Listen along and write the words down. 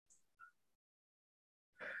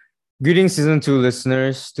Greetings, Season 2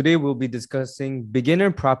 listeners. Today we'll be discussing Beginner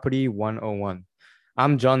Property 101.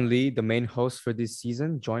 I'm John Lee, the main host for this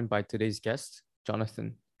season, joined by today's guest,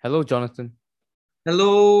 Jonathan. Hello, Jonathan.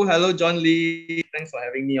 Hello, John Lee. Thanks for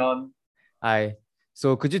having me on. Hi.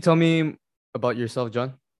 So, could you tell me about yourself,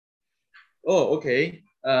 John? Oh, okay.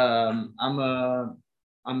 I'm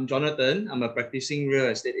Jonathan. I'm a practicing real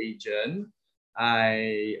estate agent.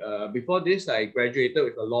 I before this I graduated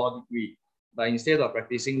with a law degree, but instead of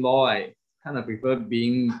practicing law, I kind of prefer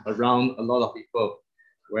being around a lot of people.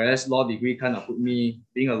 Whereas law degree kind of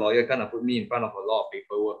being a lawyer kind of put me in front of a lot of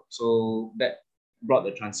paperwork. So that brought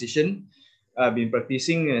the transition. I've been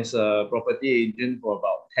practicing as a property agent for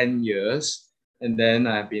about 10 years. And then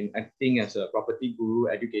I've been acting as a property guru,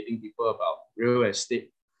 educating people about real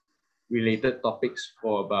estate related topics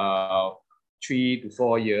for about 3 to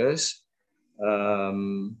 4 years.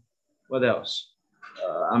 Um, what else?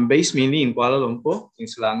 I'm based mainly in Kuala Lumpur, in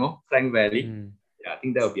Selangor, Klang Valley. Yeah, I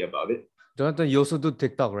think that would be about it. Jonathan, you also do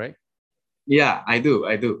TikTok, right? Yeah, I do.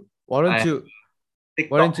 Why don't I you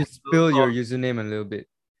TikTok spill handle your called, username a little bit?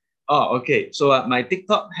 okay. So my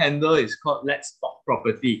TikTok handle is called Let's Talk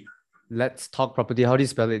Property. Let's talk property. How do you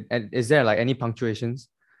spell it? And is there like any punctuations?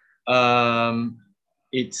 Um,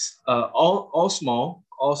 it's all small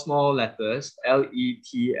letters,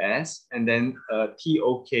 LETS, and then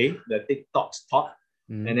TOK, the TikTok's talk,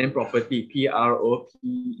 and then property, PROPE.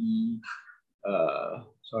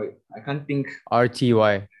 Sorry, I can't think.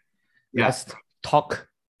 RTY. Yeah. Let's talk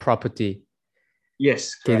property.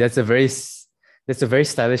 Yes. Okay, correct. that's a very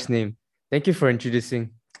stylish name. Thank you for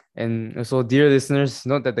introducing. And also, dear listeners,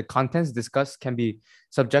 note that the contents discussed can be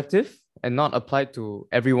subjective and not applied to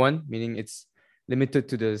everyone, meaning it's limited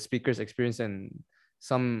to the speaker's experience and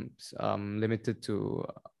some limited to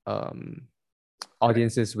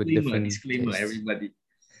audiences with different Disclaimer, tastes. everybody.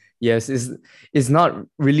 Yes, it's not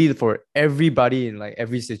really for everybody in like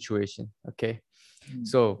every situation. Okay.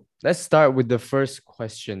 So let's start with the first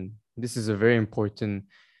question. This is a very important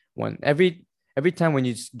one. Every time when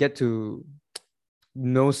you get to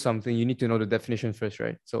know something, you need to know the definition first,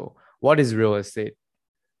 right? So what is real estate?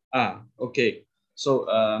 Okay. So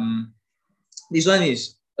this one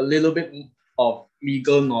is a little bit of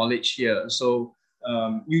legal knowledge here. So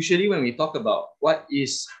usually when we talk about what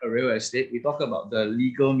is a real estate, we talk about the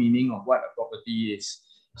legal meaning of what a property is.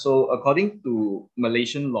 So according to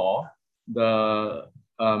Malaysian law, the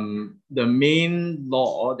main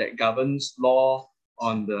law that governs law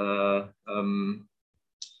on the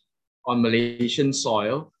on Malaysian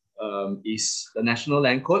soil is the National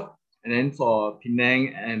Land Code. And then for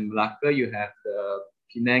Penang and Malacca, you have the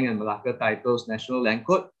Penang and Malacca titles National Land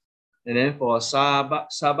Code. And then for Sabah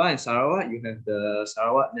and Sarawak, you have the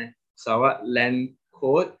Sarawak Land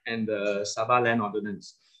Code and the Sabah Land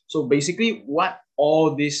Ordinance. So basically, what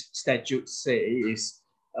all these statutes say is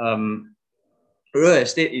real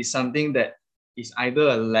estate is something that is either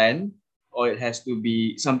a land or it has to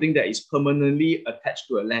be something that is permanently attached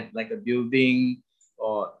to a land, like a building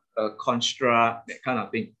or a construct, that kind of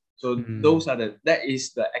thing. So that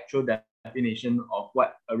is the actual definition of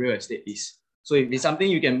what a real estate is. So if it's something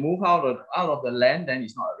you can move out of the land, then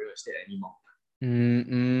it's not a real estate anymore.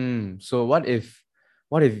 So what if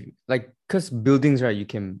like, because buildings, right, you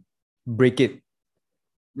can break it.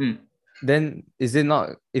 Then is it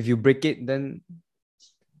not, if you break it, then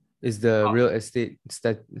is the real estate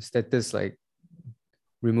status like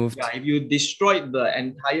removed? Yeah, if you destroyed the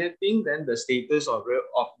entire thing, then the status of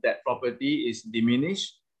that property is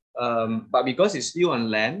diminished. But because it's still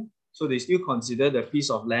on land, so they still consider the piece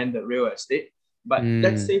of land the real estate. But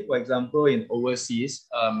let's say, for example, in overseas,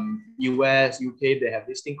 US, UK, they have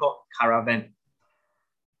this thing called caravan.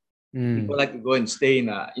 People like to go and stay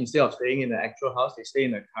instead of staying in an actual house, they stay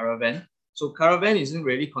in a caravan. So caravan isn't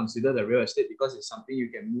really considered a real estate because it's something you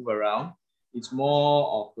can move around. It's more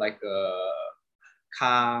of like a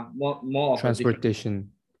car, more of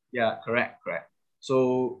transportation. Yeah, correct.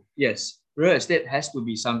 So yes, real estate has to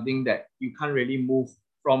be something that you can't really move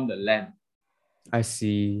from the land. I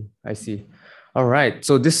see. All right.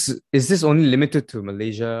 So is this only limited to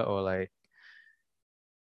Malaysia, or like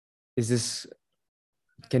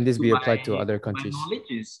can this be applied to other countries? My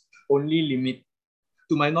knowledge is only limit.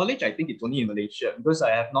 To my knowledge, I think it's only in Malaysia because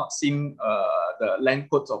I have not seen the land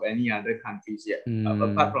codes of any other countries yet,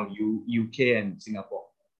 apart from UK and Singapore.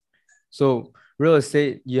 So real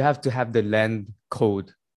estate, you have to have the land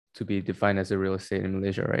code to be defined as a real estate in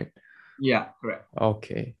Malaysia, right? Yeah, correct.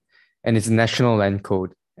 Okay. And it's National Land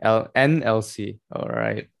Code, NLC. All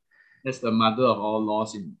right. That's the mother of all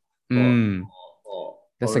laws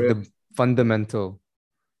That's like the fundamental.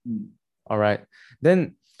 All right.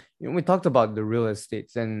 Then we talked about the real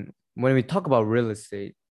estates, and when we talk about real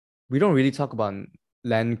estate, we don't really talk about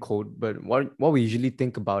land code, but what we usually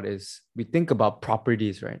think about is we think about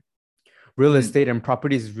properties, right? Real Mm. estate and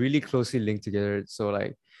property is really closely linked together. So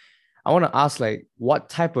like I want to ask like what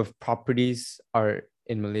type of properties are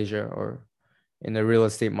in Malaysia or in the real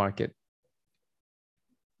estate market?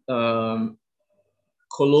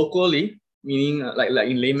 Colloquially, meaning like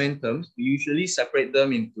in layman terms, we usually separate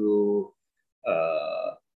them into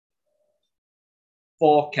uh,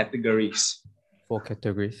 four categories. Four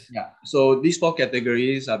categories. Yeah. So these four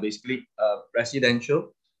categories are basically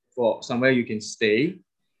residential for somewhere you can stay,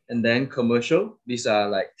 and then commercial. These are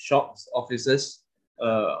like shops, offices,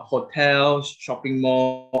 hotels, shopping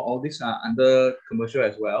mall. All these are under commercial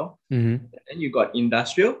as well. Mm-hmm. And then you got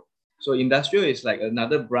industrial. So industrial is like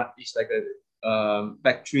another branch. It's like a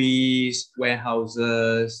factories,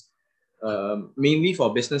 warehouses, mainly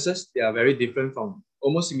for businesses. They are very different from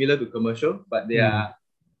almost similar to commercial, but they Mm. are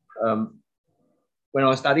when I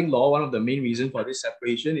was studying law, one of the main reasons for this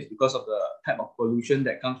separation is because of the type of pollution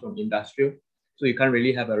that comes from industrial. So you can't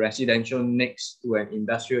really have a residential next to an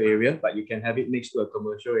industrial area, but you can have it next to a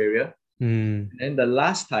commercial area. Mm. And then the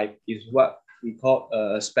last type is what we call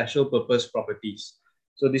special purpose properties.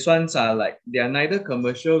 So these ones are like, they are neither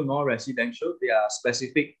commercial nor residential. They are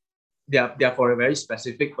specific. They are for a very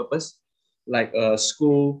specific purpose, like a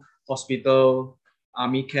school, hospital,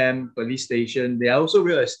 army camp, police station. They are also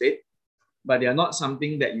real estate, but they are not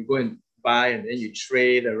something that you go and buy and then you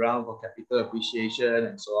trade around for capital appreciation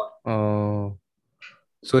and so on. Oh,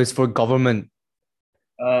 so it's for government.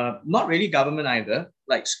 Not really government either.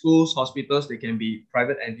 Like schools, hospitals, they can be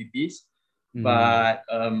private entities, Mm. but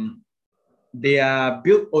they are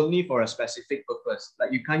built only for a specific purpose.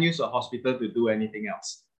 Like you can't use a hospital to do anything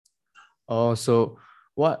else. Oh, so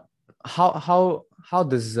what? How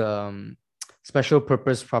does special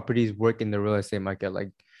purpose properties work in the real estate market?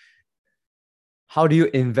 Like, how do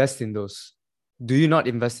you invest in those? Do you not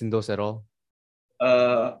invest in those at all?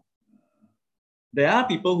 Uh, there are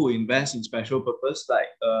people who invest in special purpose.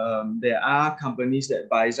 Like there are companies that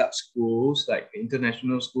buys up schools, like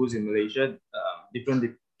international schools in Malaysia. Different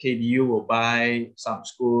KDU will buy some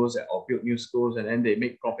schools or build new schools, and then they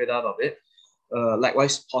make profit out of it.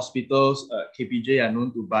 Likewise, hospitals, KPJ are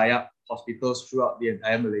known to buy up hospitals throughout the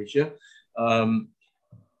entire Malaysia.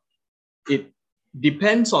 It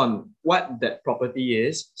depends on what that property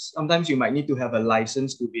is. Sometimes you might need to have a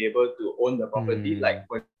license to be able to own the property. Like, Mm.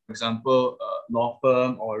 for example, a law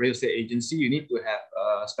firm or real estate agency, you need to have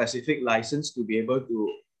a specific license to be able to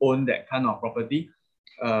own that kind of property.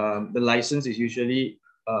 The license is usually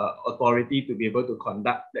authority to be able to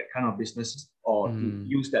conduct that kind of business or to Mm.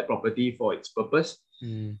 use that property for its purpose.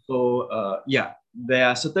 Mm. So yeah, there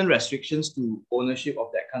are certain restrictions to ownership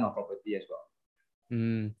of that kind of property as well.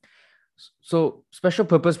 Mm. So special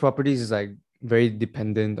purpose properties is like very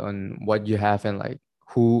dependent on what you have and like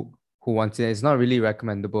who wants it. It's not really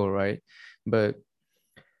recommendable, right? But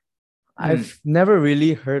Mm. I've never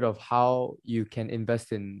really heard of how you can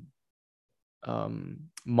invest in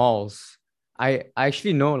malls. I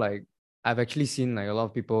actually know like I've actually seen like a lot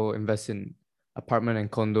of people invest in apartment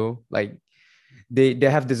and condo. Like they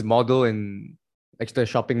have this model in like the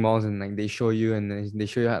shopping malls and like they show you and they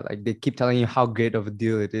show you how, like they keep telling you how great of a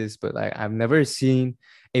deal it is, but like I've never seen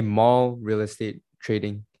a mall real estate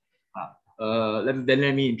trading. Let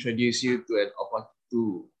me introduce you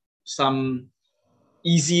to some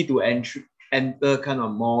easy to enter kind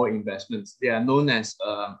of mall investments. They are known as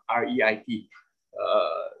REIT,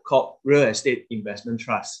 called Real Estate Investment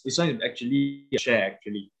Trust. This one is actually a share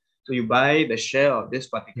actually. So you buy the share of this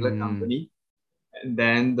particular Mm, company, and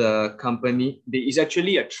then the company is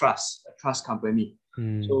actually a trust company.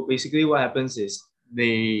 mm, So basically, what happens is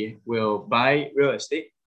they will buy real estate,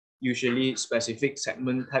 usually specific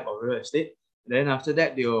segment type of real estate. Then after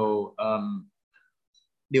that, they will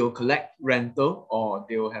collect rental or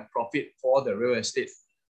they will have profit for the real estate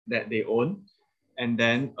that they own. And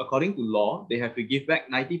then, according to law, they have to give back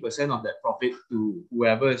 90% of that profit to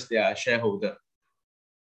whoever is their shareholder.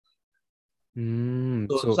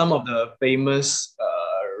 So so some of the famous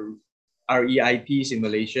REITs in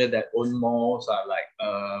Malaysia that own malls are like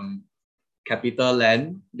Capital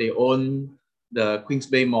Land. They own the Queens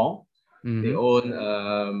Bay Mall. They mm-hmm,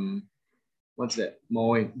 own what's that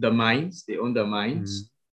mall? The Mines. They own the mm,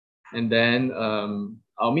 Mines. And then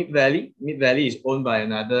our Mid Valley. Mid Valley is owned by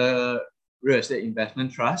another real estate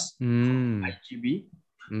investment trust called mm, IGB.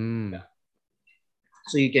 mm. Yeah.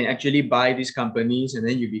 So you can actually buy these companies and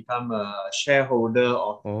then you become a shareholder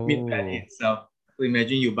of Mid Valley Oh, itself. So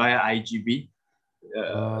imagine you buy IGB.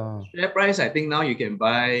 oh, Share price, I think now you can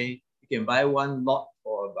buy one lot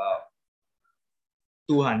for about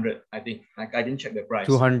 200, I think. Like I didn't check the price.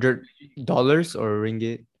 $200 or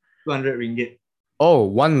ringgit? 200 ringgit. Oh,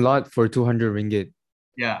 one lot for 200 ringgit.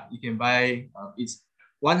 Yeah, you can buy, it's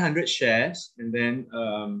 100 shares, and then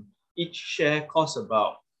each share costs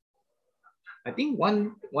about, I think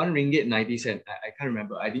one ringgit 90 cent. I can't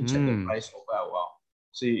remember. I didn't check the price for quite a while.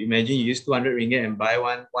 So you imagine you use 200 ringgit and buy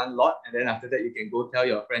one lot, and then after that you can go tell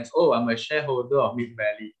your friends, oh, I'm a shareholder of Mid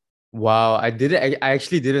Valley. Wow, I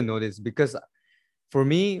actually didn't know this because for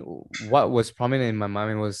me, what was prominent in my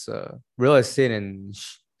mind was real estate and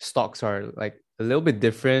stocks are like a little bit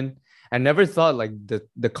different. I never thought like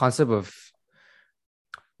the concept of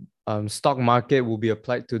stock market will be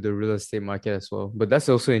applied to the real estate market as well. But that's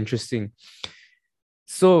also interesting.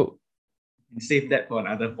 So Save that for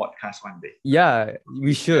another podcast one day. yeah,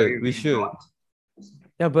 we should. Broad.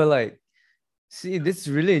 Yeah, but like, see, this is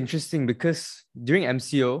really interesting because during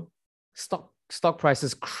MCO, stock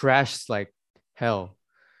prices crashed like hell.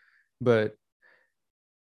 But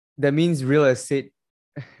that means real estate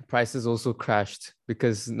prices also crashed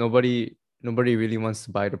because nobody really wants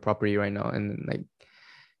to buy the property right now. And like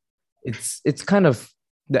it's kind of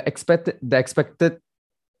the expected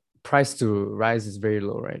price to rise is very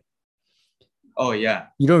low, right? Oh yeah.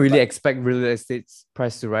 You don't really expect real estate's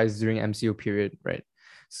price to rise during MCO period, right?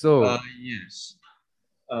 So yes.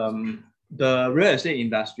 The real estate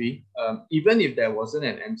industry, even if there wasn't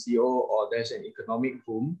an MCO or there's an economic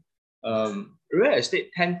boom, real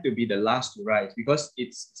estate tend to be the last to rise because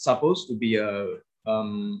it's supposed to be a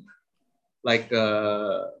like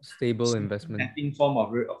a stable investment form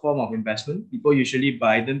of investment. People usually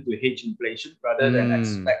buy them to hedge inflation rather than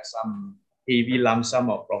expect some heavy lump sum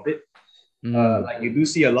of profit. Like you do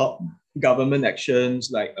see a lot government actions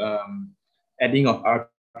like adding of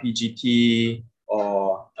RPGT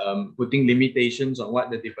or putting limitations on what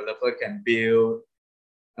the developer can build,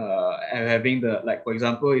 and having the, like for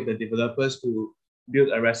example, if the developers to build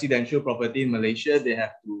a residential property in Malaysia, they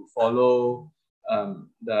have to follow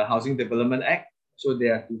the Housing Development Act. So they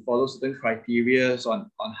have to follow certain criteria on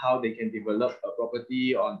how they can develop a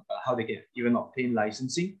property, on how they can even obtain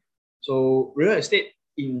licensing. So real estate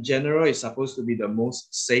in general is supposed to be the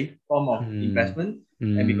most safe form of investment.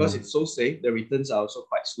 And because it's so safe, the returns are also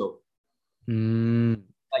quite slow.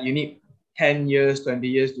 Like you need 10 years, 20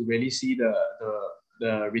 years to really see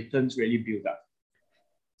the returns really build up.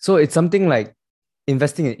 So it's something like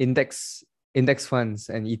investing in index funds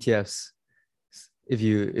and ETFs, if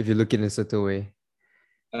you look in a certain way.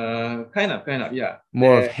 Kind of, yeah.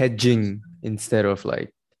 More of hedging instead of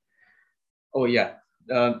like. Oh yeah,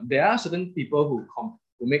 there are certain people who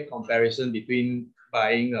make comparison between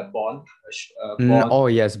buying a bond, Oh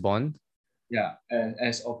yes, bond. Yeah,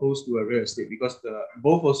 as opposed to a real estate, because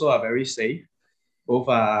both also are very safe. Both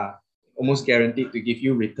are almost guaranteed to give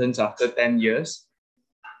you returns after 10 years.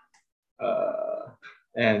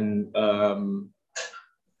 And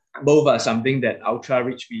both are something that ultra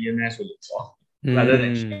rich billionaires will look for rather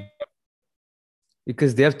than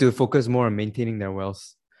because they have to focus more on maintaining their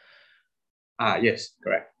wealth. Yes,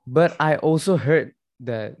 correct. But I also heard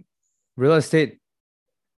that real estate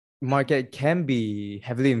market can be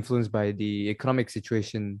heavily influenced by the economic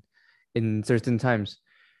situation in certain times.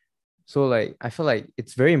 So like I feel like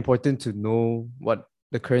it's very important to know what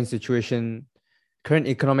the current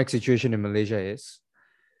economic situation in Malaysia is.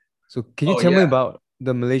 So can you tell me about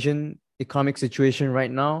the Malaysian economic situation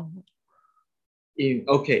right now?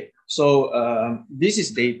 Okay, so this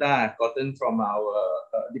is data I've gotten from our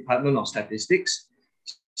Department of Statistics.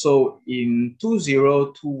 So in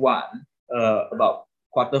 2021, about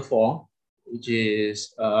Q4, which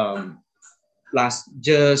is last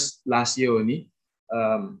year only,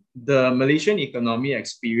 the Malaysian economy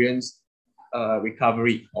experienced a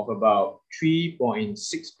recovery of about 3.6%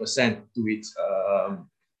 to its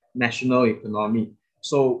national economy.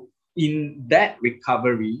 So in that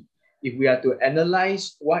recovery, if we are to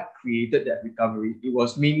analyze what created that recovery, it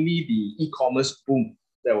was mainly the e-commerce boom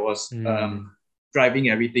that was driving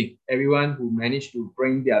everything. Everyone who managed to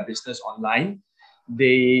bring their business online,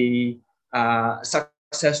 they are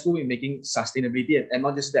successful in making sustainability, and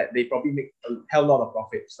not just that, they probably make a hell lot of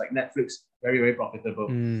profits. Like Netflix, very, very profitable.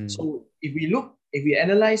 So if we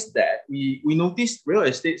analyze that, we notice real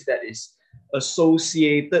estates that is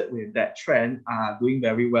associated with that trend are doing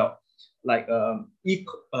very well. Like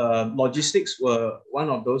logistics were one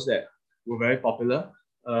of those that were very popular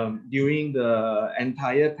during the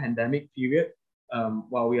entire pandemic period.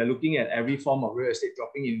 While we are looking at every form of real estate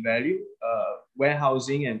dropping in value,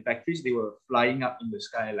 warehousing and factories, they were flying up in the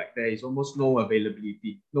sky. Like there is almost no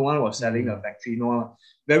availability. No one was selling a factory.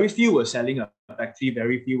 Very few were selling a factory.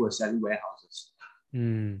 Very few were selling warehouses.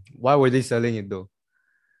 Why were they selling it though?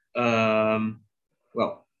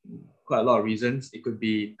 Well, quite a lot of reasons. It could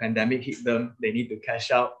be pandemic hit them, they need to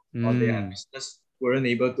cash out, or their business weren't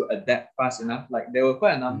able to adapt fast enough. Like there were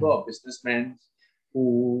quite a number of businessmen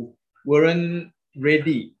who weren't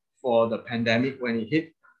ready for the pandemic when it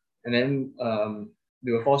hit, and then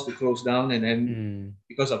they were forced to close down, and then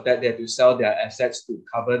because of that, they had to sell their assets to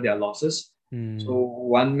cover their losses. So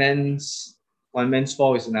one man's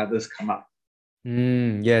fall is another's come up.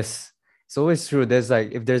 Yes, it's always true. There's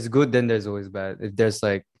like, if there's good, then there's always bad. If there's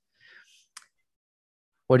like,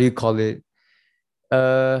 what do you call it?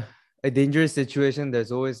 A dangerous situation,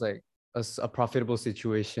 there's always like a profitable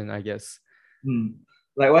situation, I guess.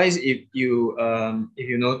 Likewise, if you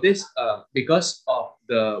notice, because of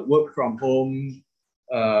the work from home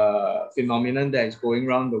phenomenon that is going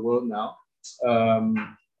around the world now,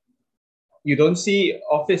 you don't see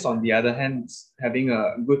office, on the other hand, having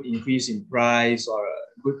a good increase in price or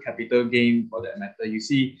a good capital gain for that matter. You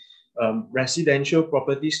see residential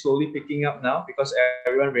property slowly picking up now because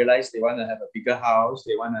everyone realized they want to have a bigger house,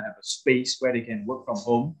 they want to have a space where they can work from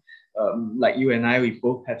home. Like you and I, we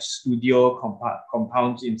both have studio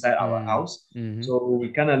compounds inside our house. So we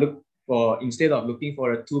kind of look for, instead of looking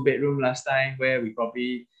for a 2-bedroom last time where we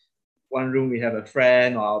probably, one room we have a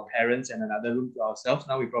friend or our parents and another room to ourselves.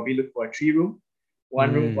 Now we probably look for a 3-room,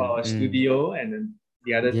 one room for our studio and then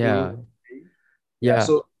the other two.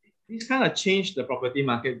 So this kind of changed the property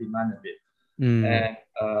market demand a bit. And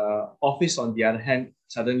office, on the other hand,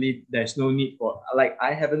 suddenly there's no need for, like,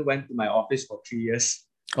 I haven't went to my office for 3 years.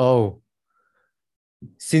 Oh,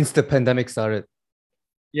 since the pandemic started.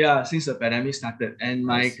 Yeah, since the pandemic started. And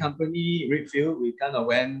my company, Redfield, we kind of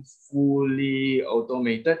went fully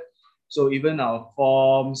automated. So even our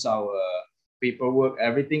forms, our paperwork,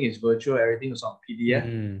 everything is virtual, everything is on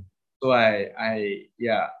PDF. So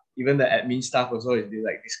even the admin staff also is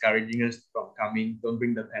like discouraging us from coming. Don't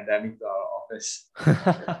bring the pandemic to our office.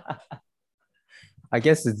 I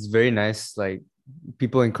guess it's very nice, like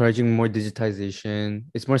people encouraging more digitization.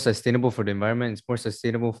 It's more sustainable for the environment. It's more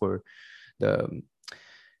sustainable for the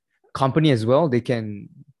company as well. They can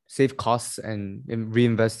save costs and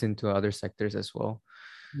reinvest into other sectors as well.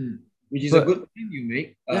 Which is a good point you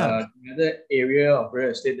make. Another area of real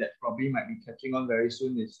estate that probably might be catching on very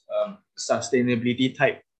soon is sustainability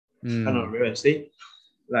type kind of real estate,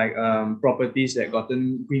 like properties that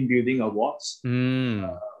gotten green building awards.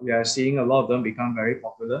 We are seeing a lot of them become very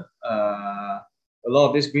popular. A lot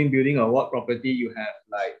of this green building award property, you have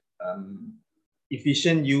like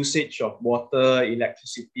efficient usage of water,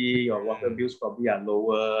 electricity, or water bills probably are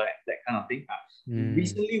lower, and that kind of thing.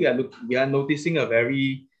 Recently, we are noticing a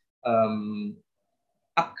very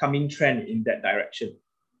upcoming trend in that direction,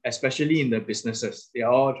 especially in the businesses. They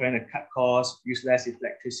are all trying to cut costs, use less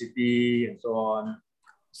electricity, and so on.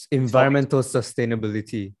 Environmental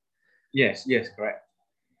sustainability. Yes, correct.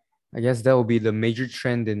 I guess that will be the major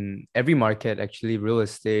trend in every market, actually, real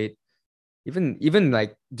estate, even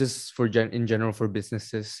like just in general for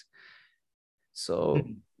businesses. So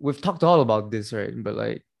we've talked all about this, right? But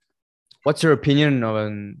like, what's your opinion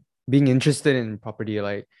on being interested in property?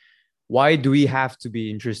 Like, why do we have to be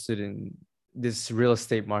interested in this real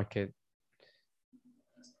estate market?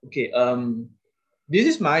 Okay, this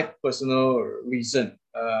is my personal reason,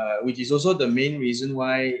 which is also the main reason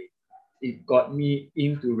why it got me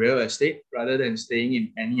into real estate rather than staying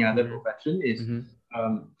in any other profession. Is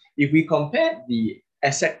if we compare the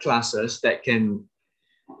asset classes that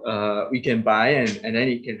we can buy and then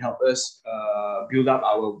it can help us build up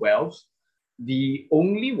our wealth, the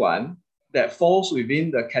only one that falls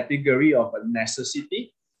within the category of a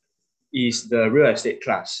necessity is the real estate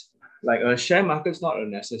class. Like a share market is not a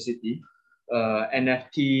necessity.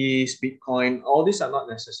 NFTs, Bitcoin, all these are not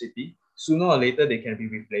necessity. Sooner or later, they can be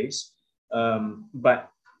replaced. But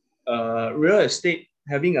real estate,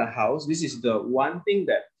 having a house, this is the one thing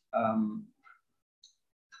that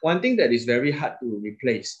is very hard to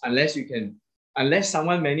replace unless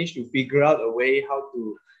someone managed to figure out a way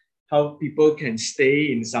how people can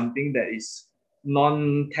stay in something that is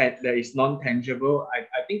non-tangible.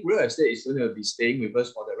 I think real estate is going to be staying with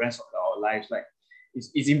us for the rest of our lives. Like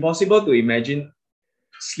it's impossible to imagine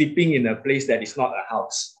sleeping in a place that is not a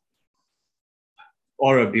house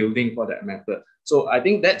or a building for that matter. So I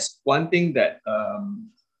think that's one thing that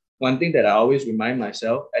I always remind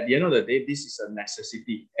myself. At the end of the day, this is a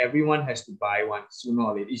necessity. Everyone has to buy one sooner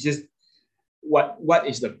or later. It's just what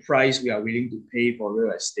is the price we are willing to pay for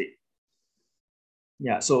real estate.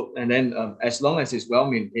 Yeah. So and then as long as it's well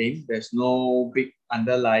maintained, there's no big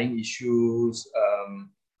underlying issues.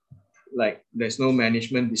 Like there's no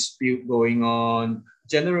management dispute going on.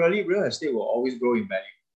 Generally, real estate will always grow in value.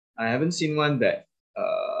 I haven't seen one that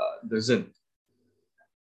doesn't.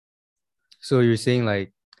 So you're saying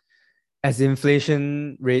like as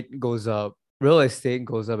inflation rate goes up, real estate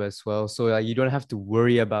goes up as well. So like you don't have to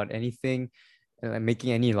worry about anything and like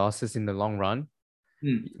making any losses in the long run.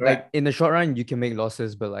 Like Correct. in the short run, you can make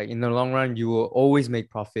losses, but like in the long run, you will always make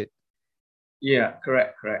profit Yeah,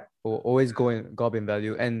 correct. or always go up in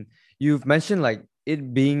value. And you've mentioned like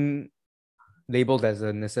it being labeled as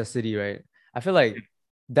a necessity, right? I feel like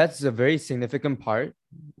that's a very significant part,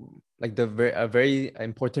 like a very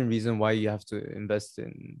important reason why you have to invest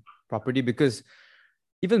in property, because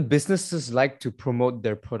even businesses like to promote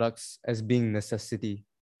their products as being necessity,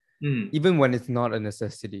 Mm, even when it's not a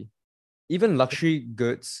necessity. Even luxury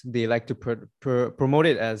goods, they like to promote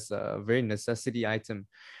it as a very necessity item,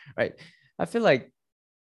 right? I feel like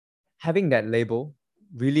having that label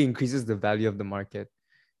really increases the value of the market.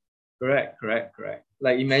 correct.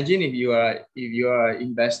 Like imagine if you are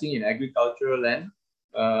investing in agricultural land,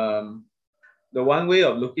 um, the one way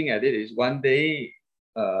of looking at it is one day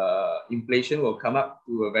inflation will come up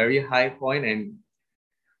to a very high point, and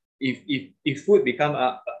if food become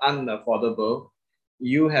unaffordable,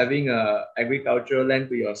 you having a agricultural land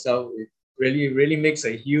to yourself, it really makes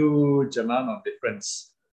a huge amount of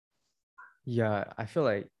difference. Yeah, I feel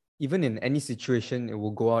like even in any situation, it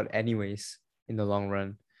will go out anyways in the long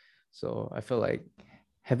run. So I feel like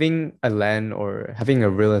having a land or having a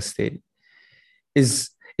real estate is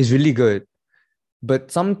is really good.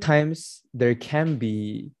 But sometimes there can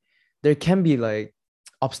be like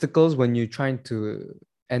obstacles when you're trying to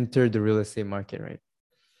enter the real estate market, right?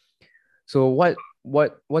 So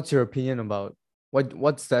what's your opinion about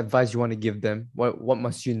what's the advice you want to give them? What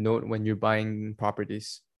must you note when you're buying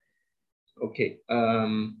properties? Okay.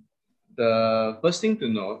 The first thing to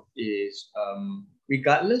note is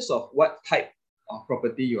regardless of what type of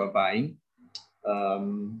property you are buying,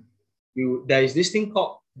 um, there is this thing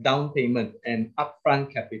called down payment and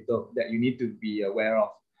upfront capital that you need to be aware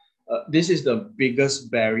of. This is the biggest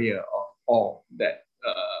barrier of all.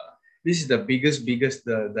 This is the biggest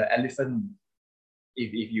the elephant,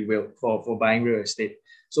 if you will, for buying real estate.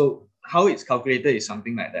 So how it's calculated is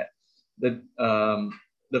something like that.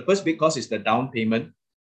 The first big cost is the down payment.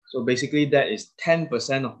 So basically, that is 10%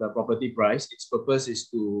 of the property price. Its purpose is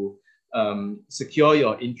to secure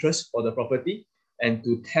your interest for the property and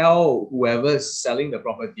to tell whoever is selling the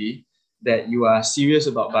property that you are serious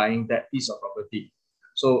about buying that piece of property.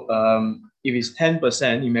 So if it's 10%,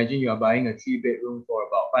 imagine you are buying a three-bedroom for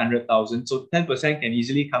about 500,000. So 10% can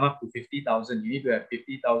easily come up to 50,000. You need to have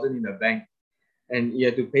 50,000 in the bank, and you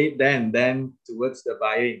have to pay it then towards the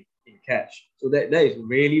buyer in cash. So that is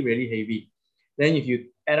really heavy. Then if you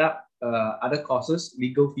add up other costs,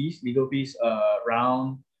 legal fees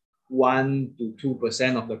around 1 to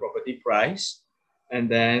 2% of the property price, and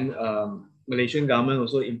then Malaysian government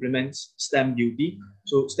also implements stamp duty.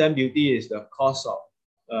 So stamp duty is the cost of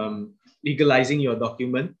legalizing your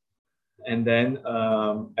document, and then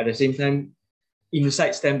at the same time,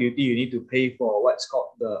 inside stamp duty, you need to pay for what's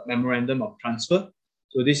called the memorandum of transfer.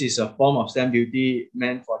 So this is a form of stamp duty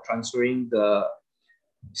meant for transferring the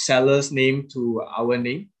seller's name to our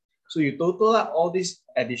name. So you total up all these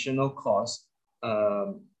additional costs,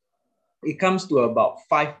 it comes to about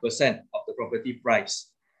 5% of the property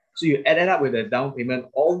price. So you add it up with the down payment.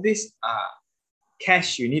 All these are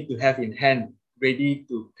cash you need to have in hand, ready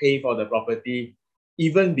to pay for the property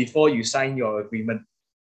even before you sign your agreement,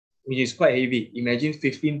 which is quite heavy. Imagine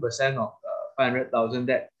 15% of 500,000,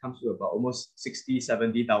 that comes to about almost 60,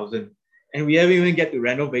 70,000. And we haven't even get to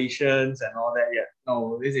renovations and all that yet.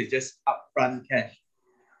 No, this is just upfront cash.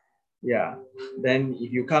 Yeah. Then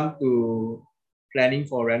if you come to planning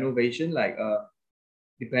for renovation, like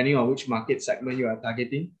depending on which market segment you are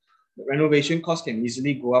targeting, the renovation cost can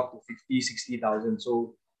easily go up to 50, 60,000.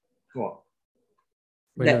 So well,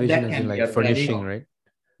 Renovation that as in can be like a planning furnishing, of, right?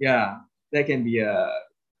 yeah, that can be a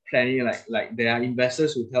planning, like there are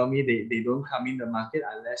investors who tell me they don't come in the market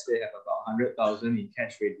unless they have about 100,000 in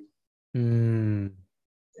cash ready. Mm.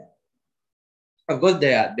 Of course,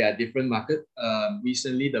 there are different markets.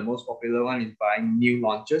 Recently, the most popular one is buying new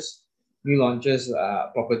launches. New launches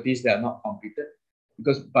are properties that are not completed,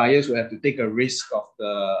 because buyers will have to take a risk of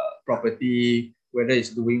the property, whether it's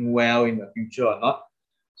doing well in the future or not.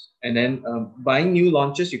 And then buying new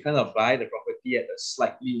launches, you kind of buy the property at a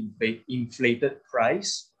slightly inflated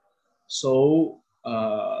price. So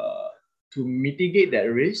to mitigate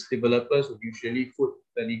that risk, developers will usually foot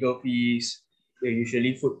the legal fees. They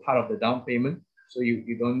usually foot part of the down payment, so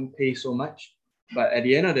you don't pay so much. But at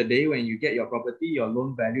the end of the day, when you get your property, your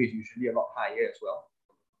loan value is usually a lot higher as well.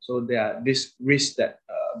 So there are this risk that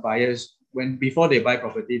buyers, when before they buy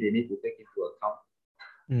property, they need to take into account.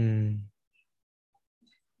 Mm.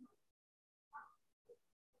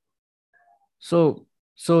 So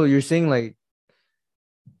you're saying like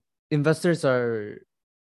investors are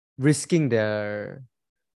risking their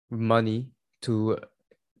money to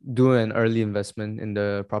do an early investment in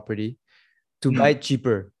the property to buy it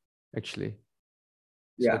cheaper, actually.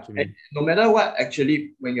 That's Yeah, what you and mean. no matter what,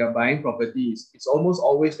 actually, when you're buying properties, it's almost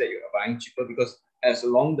always that you're buying cheaper because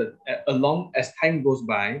along as time goes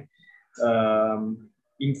by,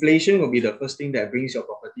 inflation will be the first thing that brings your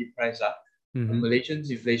property price up. Mm-hmm.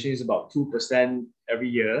 Malaysian's inflation is about 2% every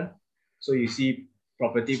year, so you see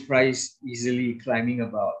property price easily climbing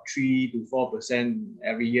about 3 to 4%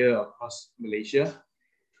 every year across Malaysia.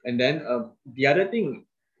 And then the other thing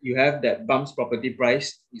you have that bumps property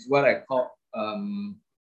price is what I call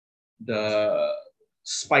the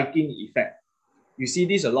spiking effect. You see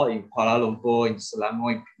this a lot in Kuala Lumpur, in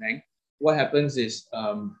Selangor, in Penang. What happens is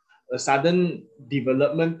a sudden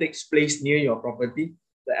development takes place near your property.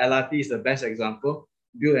 The LRT is the best example.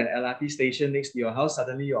 Build an LRT station next to your house,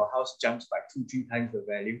 suddenly your house jumps by 2, 3 times the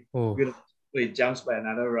value. Oh. So it jumps by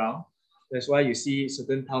another round. That's why you see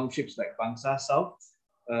certain townships like Bangsar South.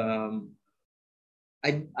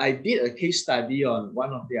 I did a case study on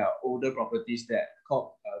one of their older properties that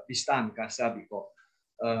called Vista Angkasa before.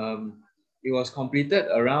 It was completed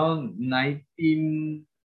around 1991,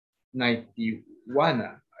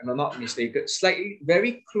 if I'm not mistaken, slightly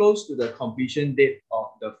very close to the completion date of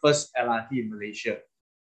the first LRT in Malaysia.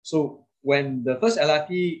 So when the first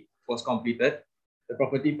LRT was completed, the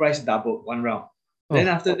property price doubled one round. Then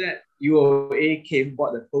after that, UOA came,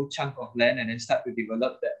 bought the whole chunk of land and then start to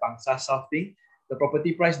develop that Bangsar South thing. The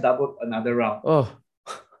property price doubled another round. Oh.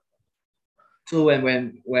 So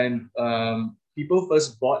when people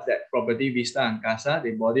first bought that property, Vista Angkasa,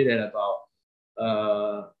 they bought it at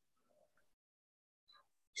about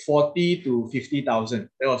 40 to 50,000.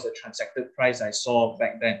 That was the transacted price I saw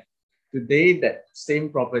back then. Today, that same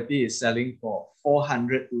property is selling for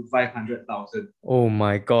 400 to 500,000. Oh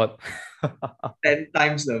my God. 10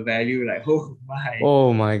 times the value. Like, oh my.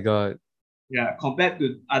 Oh my God. Yeah, compared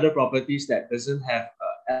to other properties that doesn't have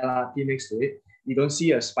LRT next to it, you don't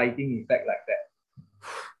see a spiking effect like that.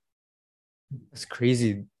 That's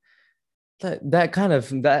crazy. That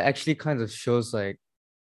actually kind of shows like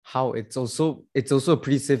how it's also a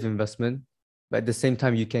pretty safe investment, but at the same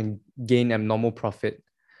time you can gain abnormal profit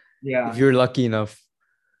if Yeah, you're lucky enough.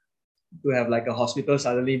 to have like a hospital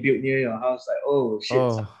suddenly built near your house, like, oh shit, Oh.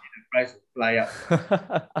 suddenly the price will fly up.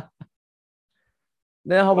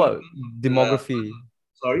 Then how What about about demography?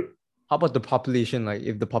 sorry? How about the population? Like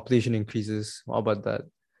if the population increases, how about that?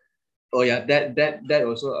 Oh yeah, that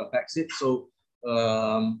also affects it. So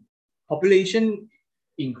population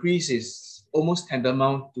increase is almost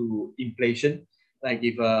tantamount to inflation. Like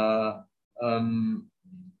if a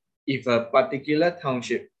particular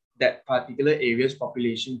township, that particular area's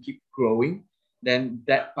population keep growing, then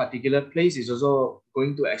that particular place is also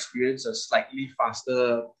going to experience a slightly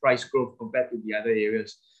faster price growth compared to the other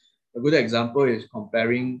areas. A good example is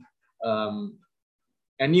comparing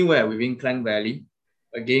anywhere within Klang Valley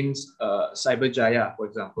against Cyberjaya, for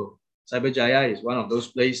example. Cyberjaya is one of those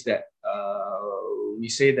places that we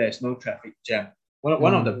say there's no traffic jam.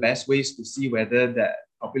 One of the best ways to see whether the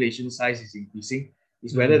population size is increasing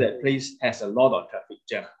is whether that place has a lot of traffic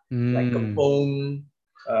jam. Like Kepong,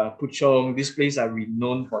 Puchong, these places are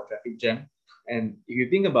renowned for traffic jam. And if you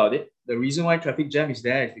think about it, the reason why traffic jam is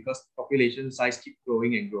there is because population size keep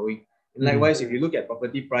growing and growing. And likewise, if you look at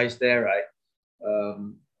property price there, right,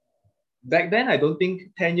 back then, I don't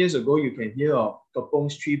think 10 years ago you can hear of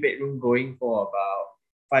Kepong's 3 bedroom going for about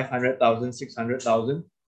 500,000, 600,000.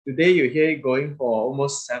 Today, you hear it going for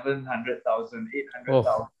almost 700,000, 800,000.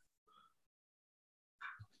 Oh,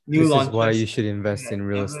 New this is launches. why you should invest in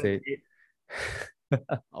real 7, estate. 8,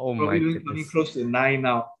 Oh my probably coming goodness. close to 9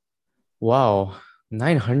 now. Wow,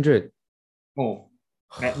 900. Oh,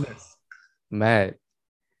 madness. Mad.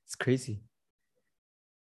 It's crazy.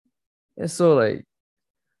 Yeah, so like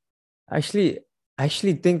actually I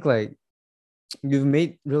actually think like you've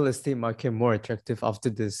made real estate market more attractive after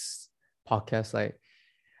this podcast. Like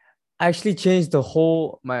I actually changed the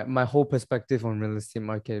whole my whole perspective on real estate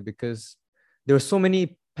market because there were so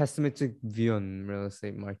many pessimistic view on real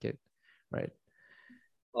estate market, right?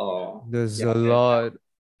 Oh, There's yeah,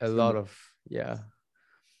 a lot of yeah.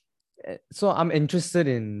 So I'm interested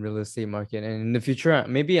in real estate market, and in the future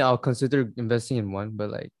maybe I'll consider investing in one, but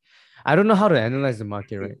like I don't know how to analyze the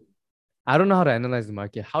market, right? I don't know how to analyze the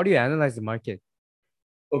market. How do you analyze the market?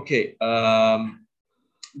 Okay.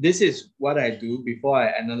 This is what I do before I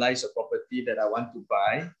analyze a property that I want to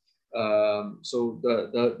buy. So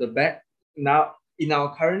the back now in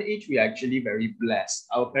our current age, we are actually very blessed.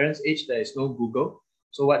 Our parents' age, there is no Google.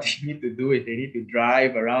 So what they need to do is they need to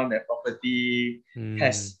drive around their property,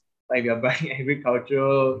 test. Like you're buying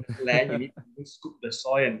agricultural land, you need to scoop the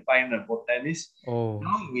soil and find a botanist. Oh.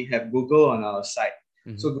 Now we have Google on our side.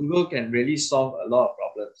 So Google can really solve a lot of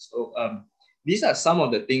problems. So these are some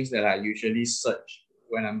of the things that I usually search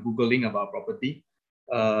when I'm Googling about property.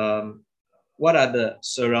 What are the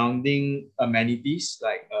surrounding amenities,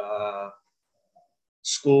 like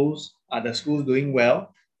schools? Are the schools doing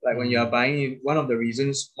well? Like when you're buying, one of the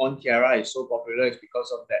reasons Mont Kiara is so popular is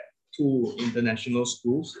because of that two international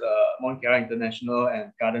schools, Mont Kiara International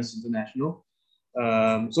and Gardens International.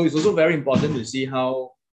 So it's also very important to see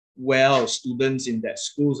how well students in that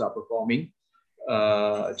schools are performing.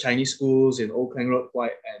 Chinese schools in Old Klang Road,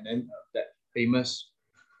 and then that famous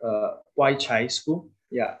Wai Chai School.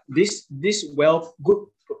 Yeah, this well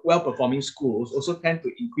performing schools also tend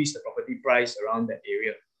to increase the property price around that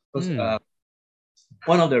area. Because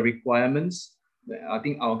one of the requirements that I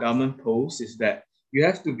think our government posed is that you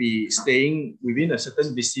have to be staying within a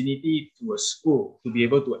certain vicinity to a school to be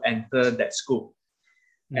able to enter that school.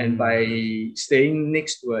 And by staying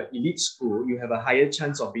next to an elite school, you have a higher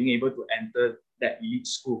chance of being able to enter that elite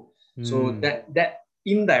school. So that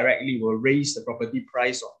indirectly will raise the property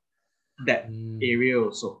price of that area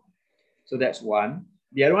also. So that's one.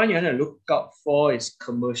 The other one you want to look out for is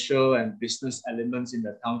commercial and business elements in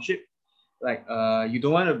the township. Like you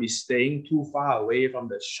don't want to be staying too far away from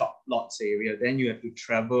the shop lots area. Then you have to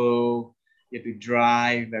travel, you have to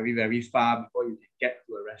drive very, very far before you can get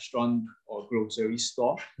to a restaurant or grocery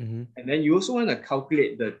store. And then you also want to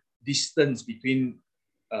calculate the distance between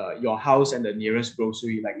your house and the nearest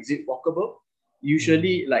grocery. Like, is it walkable?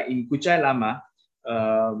 Usually, like in Kuchai Lama,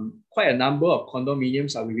 quite a number of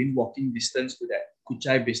condominiums are within walking distance to that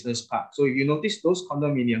Kuchai Business Park. So if you notice those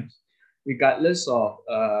condominiums, regardless of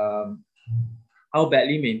how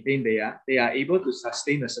badly maintained they are able to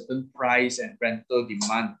sustain a certain price and rental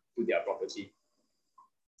demand to their property.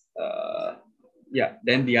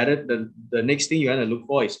 Then the next thing you want to look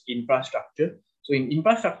for is infrastructure. So in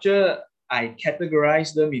infrastructure, I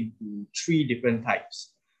categorize them into three different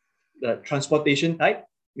types. The transportation type,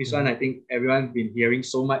 this one I think everyone's been hearing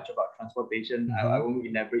so much about transportation. I won't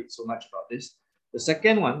elaborate so much about this. The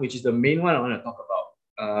second one, which is the main one I want to talk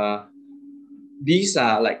about, these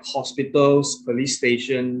are like hospitals, police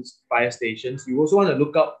stations, fire stations. You also want to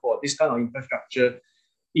look out for this kind of infrastructure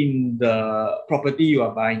in the property you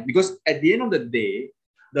are buying, because at the end of the day,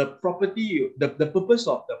 the purpose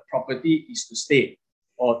of the property is to stay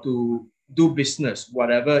or to do business,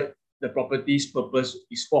 whatever the property's purpose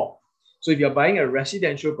is for. So if you're buying a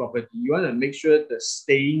residential property, you want to make sure the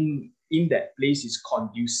staying in that place is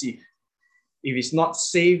conducive. If it's not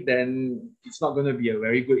safe, then it's not going to be a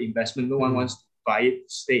very good investment. No one wants to buy it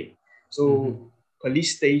to stay. So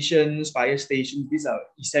police stations, fire stations, these are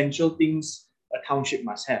essential things a township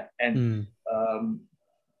must have. And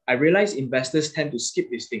I realize investors tend to skip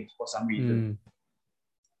these things for some reason.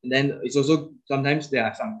 And then it's also, sometimes there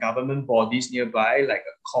are some government bodies nearby, like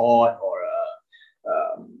a court or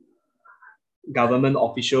a government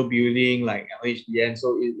official building like LHDN.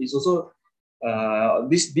 So it's also,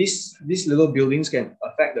 these little buildings can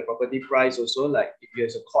affect the property price also. Like if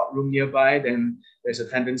there's a courtroom nearby, then there's a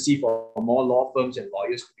tendency for more law firms and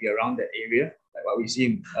lawyers to be around that area, like what we see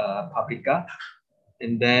in Paprika.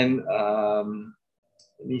 And then,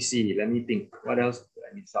 let me think, what else did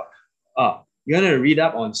I miss out? You want to read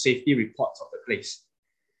up on safety reports of the place.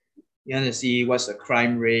 You want to see what's the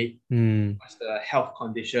crime rate, what's the health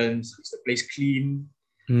conditions, is the place clean.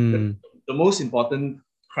 The most important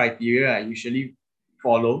criteria I usually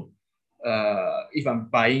follow if I'm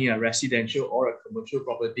buying a residential or a commercial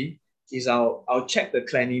property is I'll check the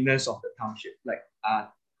cleanliness of the township. Like,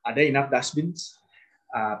 are there enough dustbins?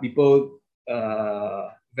 People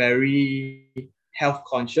very health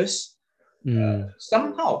conscious?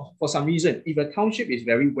 Somehow, for some reason, if a township is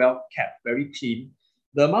very well kept, very clean,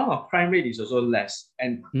 the amount of crime rate is also less.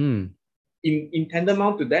 And in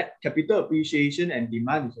tantamount to that, capital appreciation and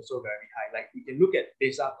demand is also very high. Like you can look at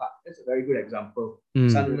Desa Park. That's a very good example.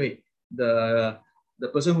 Sunway, the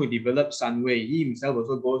person who developed Sunway, he himself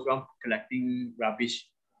also goes around collecting rubbish.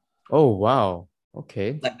 Oh, wow.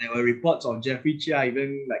 Okay. Like there were reports of Jeffrey Chia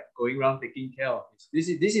even like going around taking care of this.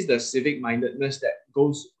 This is the civic mindedness that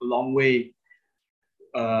goes a long way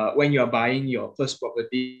when you're buying your first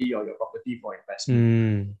property or your property for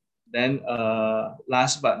investment. Then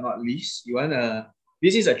last but not least,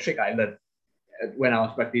 this is a trick I learned when I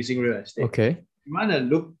was practicing real estate. Okay. You want to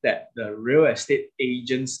look at the real estate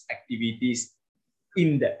agent's activities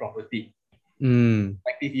in that property.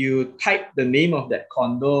 Like if you type the name of that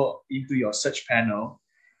condo into your search panel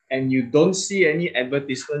and you don't see any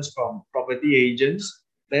advertisements from property agents,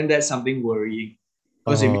 then that's something worrying.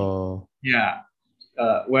 Because Oh.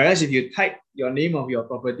 whereas if you type your name of your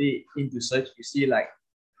property into search, you see like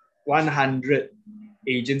 100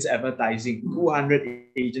 agents advertising, 200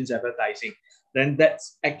 agents advertising, then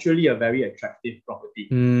that's actually a very attractive property.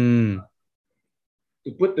 To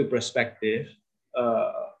put to perspective,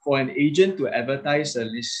 for an agent to advertise a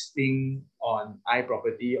listing on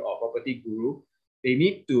iProperty or Property Guru, they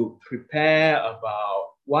need to prepare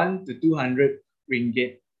about 1 to 200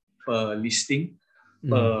 ringgit per listing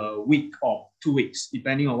per week or 2 weeks,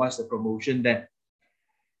 depending on what's the promotion then.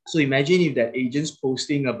 So imagine if that agent's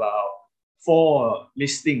posting about 4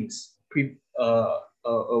 listings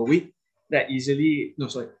a week, that easily,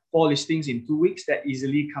 4 listings in 2 weeks, that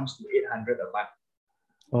easily comes to 800 a month.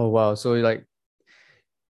 Oh, wow. So like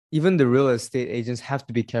even the real estate agents have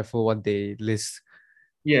to be careful what they list.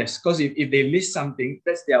 Yes, because if they list something,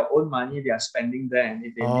 that's their own money they are spending there. And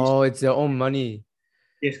if they it's their own money.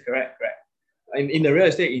 Yes, correct. In the real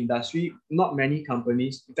estate industry, not many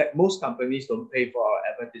companies, in fact, most companies don't pay for our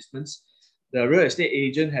advertisements. The real estate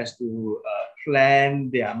agent has to plan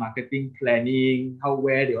their marketing planning,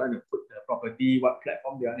 where they want to put the property, what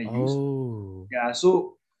platform they want to use. Yeah,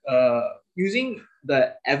 so using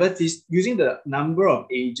the number of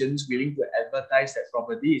agents willing to advertise that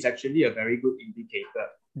property is actually a very good indicator.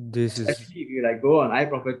 Especially if you like go on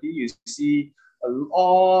iProperty, you see a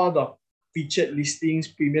lot of featured listings,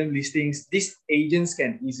 premium listings. These agents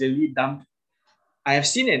can easily dump. I have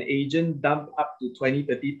seen an agent dump up to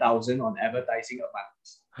 20,000-30,000 on advertising a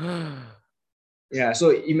month. Yeah,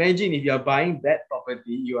 so imagine if you're buying that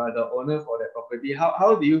property, you are the owner for that property.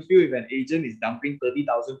 How do you feel if an agent is dumping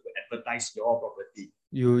 30,000 to advertise your property?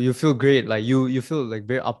 You feel great, like you feel like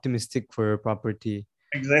very optimistic for your property.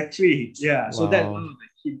 Exactly. Yeah. Wow. So that's one of the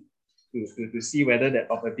keys to see whether that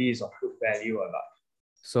property is of good value or not.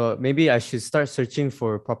 So maybe I should start searching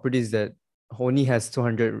for properties that only has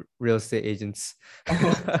 200 real estate agents.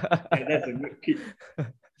 Yeah, that's a good tip.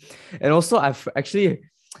 And also, I've actually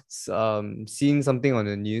seen something on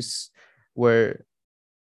the news where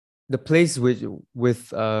the place with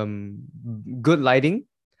good lighting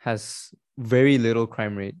has very little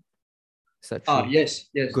crime rate. Is that true? Yes.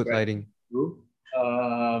 Good lighting. True.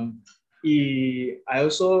 I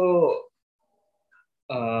also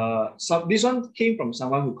this one came from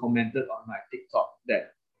someone who commented on my TikTok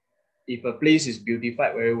that if a place is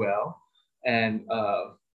beautified very well and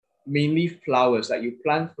mainly flowers, like you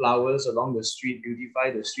plant flowers along the street,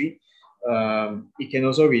 beautify the street, it can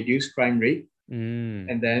also reduce crime rate.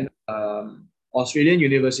 And then Australian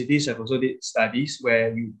universities have also did studies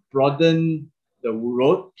where you broaden the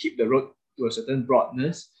road, keep the road to a certain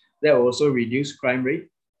broadness, that will also reduce crime rate.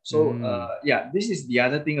 So this is the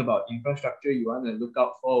other thing about infrastructure you want to look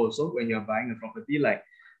out for also when you're buying a property, like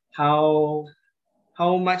how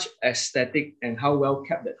much aesthetic and how well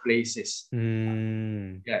kept that place is.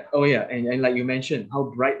 Yeah. Oh yeah, and like you mentioned,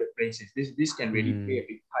 how bright the place is. This can really play a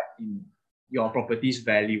big part in your property's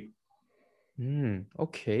value.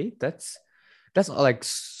 Okay, that's like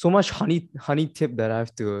so much honey tip that I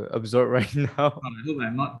have to absorb right now. I hope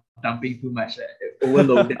I'm not dumping too much,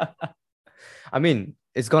 overloaded. I mean,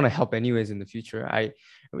 it's gonna help anyways in the future. I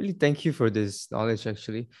really thank you for this knowledge.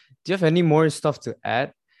 Actually, do you have any more stuff to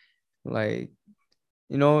add? Like,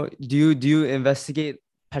 do you investigate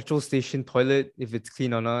petrol station toilet if it's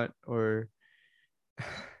clean or not, or?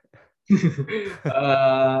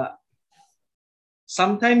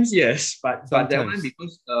 Sometimes yes, but that one,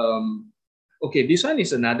 because okay, this one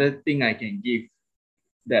is another thing I can give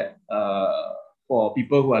that for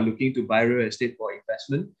people who are looking to buy real estate for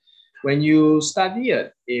investment. When you study an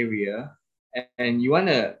area and you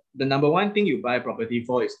the number one thing you buy a property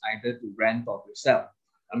for is either to rent or to sell.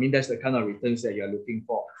 I mean, that's the kind of returns that you're looking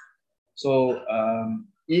for. So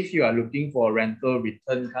if you are looking for a rental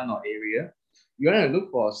return kind of area, you want to look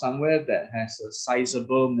for somewhere that has a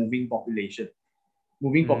sizable moving population.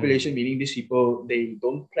 Moving population meaning these people, they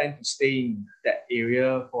don't plan to stay in that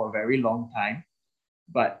area for a very long time,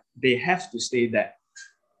 but they have to stay there.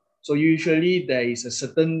 So usually there is a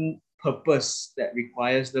certain purpose that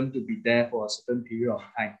requires them to be there for a certain period of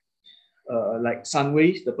time. Like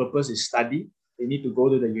Sunways, the purpose is study. They need to go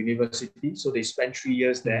to the university, so they spend 3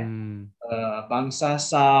 years there. Bangsa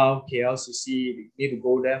South, KLCC, they need to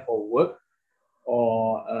go there for work,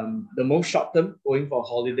 or the most short term, going for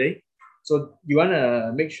holiday. So you want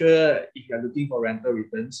to make sure if you're looking for rental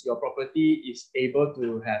returns, your property is able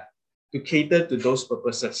to cater to those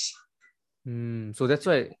purposes. So that's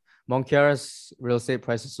why Mount Kiara's real estate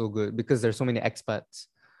price is so good because there's so many expats.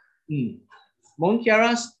 Mount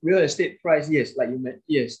Kiara's real estate price, yes, like you meant,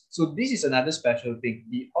 yes. So this is another special thing.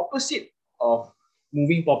 The opposite of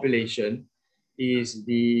moving population is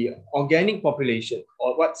the organic population,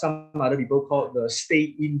 or what some other people call the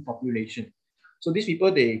stay-in population. So these people,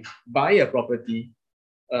 they buy a property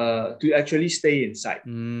to actually stay inside.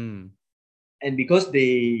 And because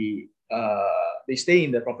they stay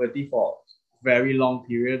in the property for very long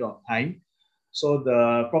period of time, so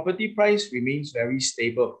the property price remains very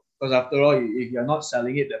stable. Because after all, if you're not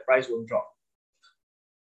selling it, the price won't drop.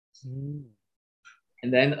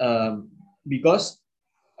 And then because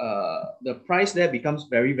the price there becomes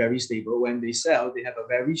very, very stable, when they sell, they have a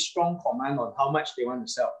very strong command on how much they want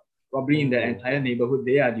to sell. Probably in the entire neighborhood,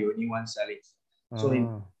 they are the only ones selling.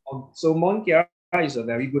 So Mont Kiara is a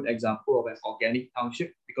very good example of an organic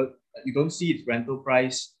township because you don't see its rental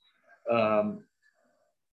price.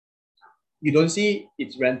 You don't see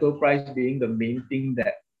its rental price being the main thing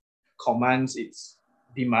that commands its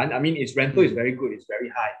demand. I mean, its rental is very good, it's very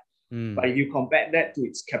high. But if you compare that to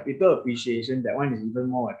its capital appreciation, that one is even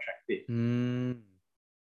more attractive.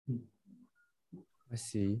 I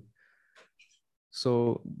see.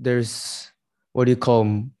 So there's what do you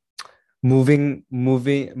call moving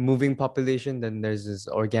population, then there's this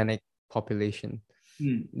organic population.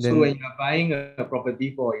 So when you're buying a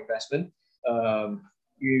property for investment,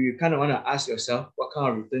 you kind of want to ask yourself what kind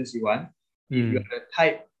of returns you want. If you're the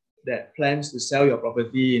type that plans to sell your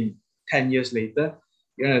property in 10 years later,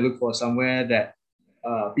 you're going to look for somewhere that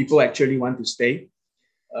people actually want to stay.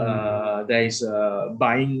 There is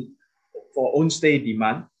buying for own stay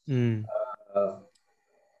demand.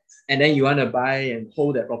 And then you want to buy and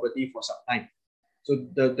hold that property for some time. So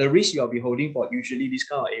the risk you'll be holding for usually these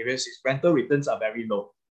kind of areas is rental returns are very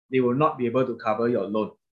low. They will not be able to cover your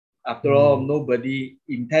loan. After all, nobody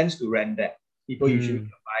intends to rent that. People usually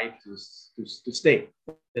buy to stay.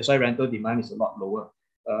 That's why rental demand is a lot lower.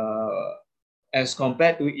 As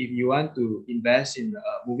compared to if you want to invest in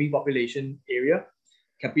a moving population area,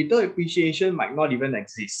 capital appreciation might not even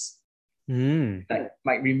exist. Like,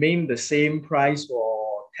 might remain the same price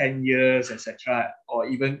for 10 years, etc. Or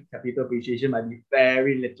even capital appreciation might be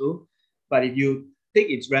very little. But if you take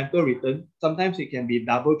its rental return, sometimes it can be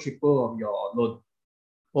double, triple of your loan.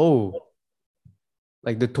 Oh,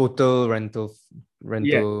 like the total rental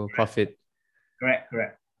profit. Correct.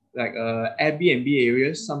 Like Airbnb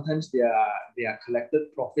areas, sometimes their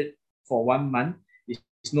collected profit for 1 month is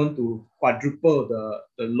known to quadruple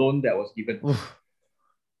the loan that was given. Oof.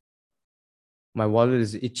 My wallet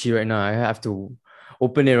is itchy right now. I have to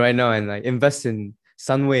open it right now and like invest in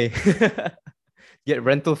Sunway. Get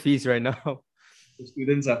rental fees right now. The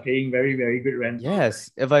students are paying very, very good rent. Yes.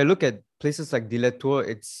 If I look at places like Diletour,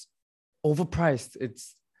 it's overpriced.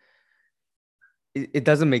 It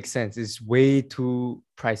doesn't make sense. It's way too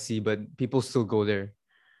pricey, but people still go there.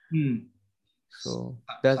 So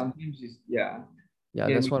sometimes it's,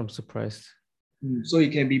 that's what I'm surprised. So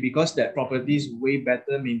it can be because that property is way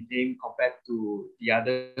better maintained compared to the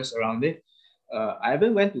others around it. I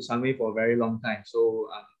haven't went to Sunway for a very long time, so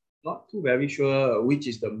I'm not too very sure which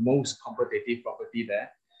is the most competitive property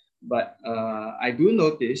there. But I do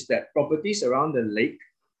notice that properties around the lake,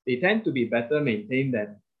 they tend to be better maintained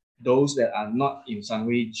than those that are not in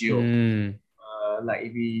Sunway Geo. Like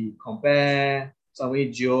if we compare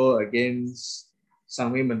Sunway Geo against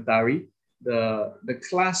Sunway Mentari, the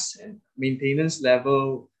class and maintenance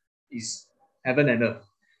level is heaven and earth.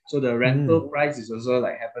 So the rental price is also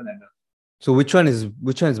like heaven and earth. So which one is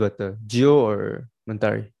better, Geo or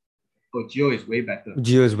Mentari? Oh, Geo is way better.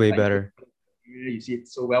 Geo is way better. You see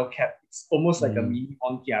it's so well kept. It's almost like a mini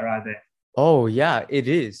Mont Kiara there. Oh yeah, it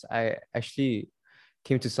is. I actually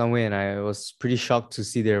came to Sunway and I was pretty shocked to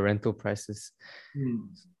see their rental prices.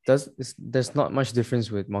 There's not much difference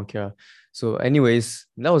with Mont Kiara. So anyways,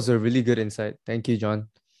 that was a really good insight. Thank you, John.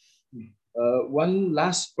 One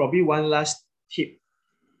last tip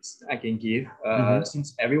I can give.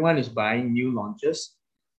 Since everyone is buying new launches,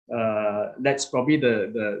 that's probably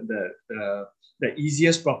the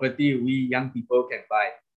easiest property we young people can buy.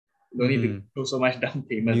 You don't need to throw so much down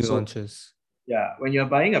payment. New launches. Yeah, when you're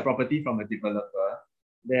buying a property from a developer,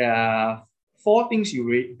 there are 4 things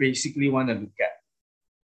you basically want to look at.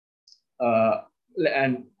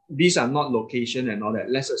 And these are not location and all that.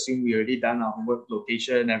 Let's assume we already done our homework,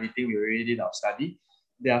 location, everything. We already did our study.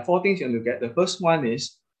 There are 4 things you look at. The first one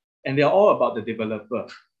is, and they're all about the developer.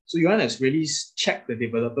 So you want to really check the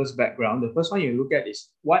developer's background. The first one you look at is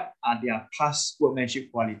what are their past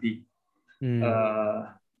workmanship quality.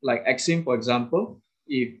 Like Exim, for example,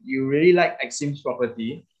 if you really like Exim's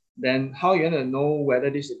property, Then how you gonna know whether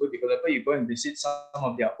this is a good developer? You go and visit some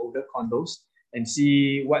of their older condos and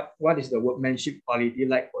see what is the workmanship quality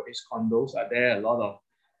like for these condos. Are there a lot of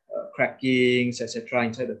crackings, etc.,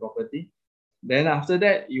 inside the property? Then after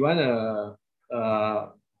that, you wanna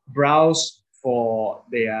browse for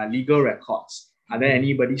their legal records. Are there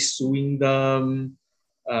anybody suing them?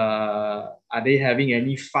 Are they having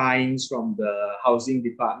any fines from the housing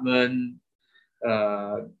department?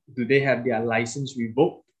 Do they have their license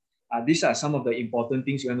revoked? These are some of the important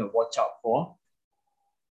things you want to watch out for.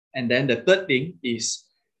 And then the third thing is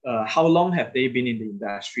how long have they been in the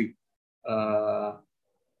industry?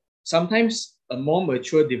 Sometimes a more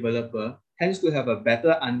mature developer tends to have a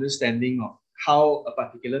better understanding of how a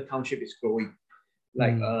particular township is growing.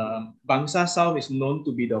 Like Bangsa South is known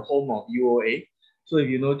to be the home of UOA. So if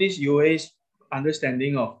you notice, UOA's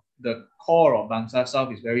understanding of the core of Bangsa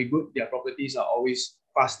South is very good. Their properties are always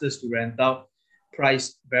fastest to rent out,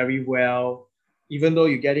 priced very well. Even though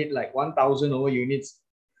you get it like 1,000 over units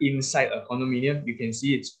inside a condominium, you can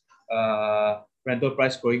see its rental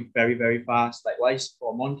price growing very, very fast. Likewise,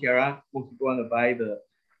 for Mont Kiara, most people want to buy the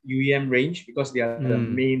UEM range because they are the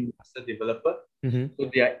main master developer. So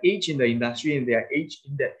their age in the industry and their age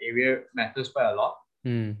in that area matters quite a lot.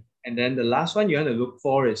 And then the last one you want to look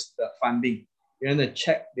for is the funding. You want to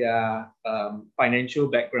check their financial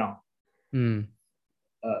background.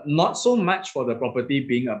 Not so much for the property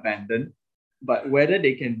being abandoned, but whether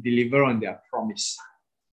they can deliver on their promise.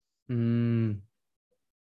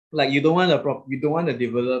 Like you don't want the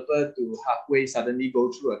developer to halfway suddenly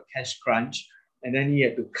go through a cash crunch, and then he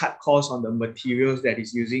had to cut costs on the materials that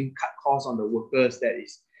he's using, cut costs on the workers that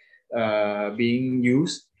is being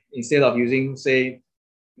used. Instead of using, say,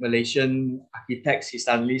 Malaysian architects, he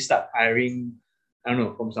suddenly start hiring, I don't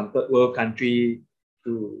know, from some third world country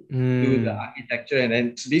to do the architecture, and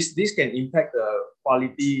then this can impact the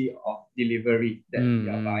quality of delivery that you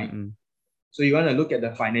are buying. So you want to look at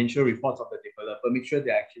the financial reports of the developer, make sure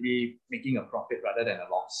they're actually making a profit rather than a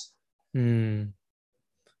loss.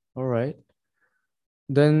 All right.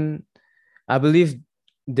 Then I believe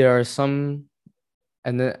there are some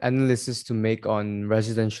analysis to make on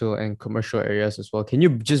residential and commercial areas as well. Can you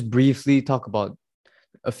just briefly talk about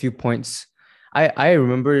a few points? I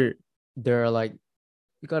remember there are like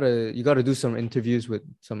you gotta do some interviews with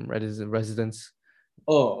some residents.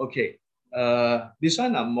 Oh, okay. This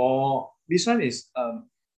one is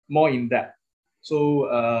more in depth. So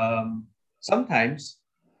sometimes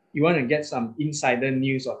you want to get some insider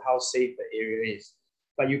news of how safe the area is,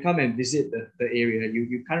 but you come and visit the area,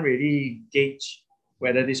 you can't really gauge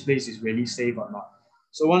whether this place is really safe or not.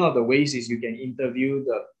 So one of the ways is you can interview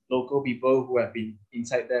the local people who have been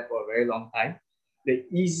inside there for a very long time. The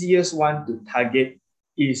easiest one to target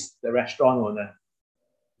is the restaurant owner.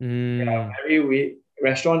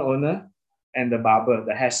 Restaurant owner and the barber,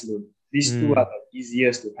 the hair salon. These two are the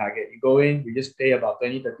easiest to target. You go in, you just pay about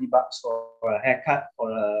 20, 30 bucks for a haircut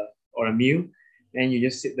or a meal. Then you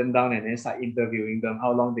just sit them down and then start interviewing them,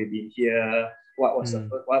 how long they've been here, what was the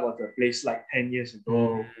place like 10 years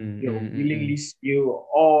ago. Willingly spill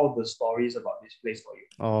all the stories about this place for you.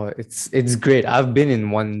 Oh, it's great. I've been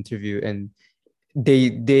in one interview and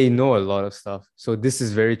they know a lot of stuff. So this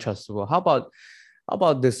is very trustable. How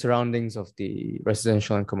about the surroundings of the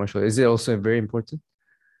residential and commercial? Is it also very important?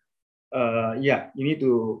 Yeah, you need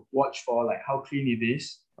to watch for like how clean it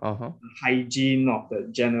is, the hygiene of the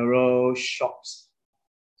general shops.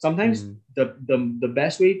 Sometimes the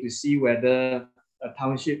best way to see whether a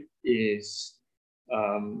township is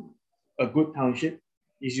a good township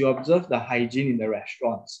is you observe the hygiene in the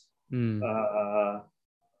restaurants.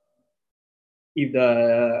 If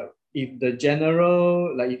the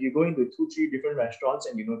general, like if you go into 2-3 different restaurants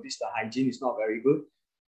and you notice the hygiene is not very good,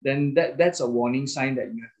 then that's a warning sign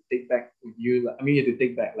that you have to take back with you. I mean, you have to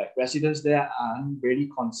take back, like residents there aren't really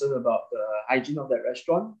concerned about the hygiene of that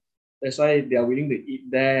restaurant. That's why they are willing to eat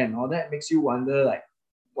there and all that. Makes you wonder, like,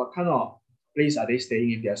 what kind of place are they staying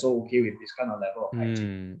if they're so okay with this kind of level of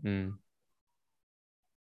hygiene?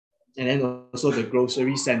 And then also the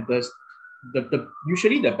grocery centers.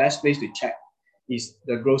 Usually the best place to check is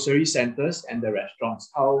the grocery centers and the restaurants.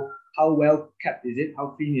 How well kept is it? How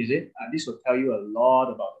clean is it? This will tell you a lot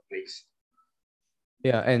about the place.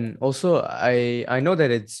 Yeah, and also I know that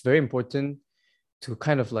it's very important to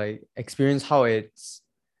kind of like experience how it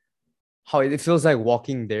feels like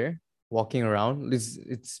walking around.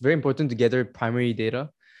 It's very important to gather primary data,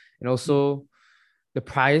 and also the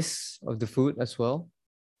price of the food as well.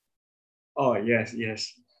 Oh yes.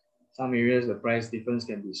 Some areas the price difference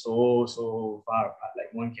can be so far apart,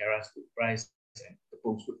 like Mont Kiara's food price and the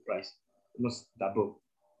Tepong's food price, almost double.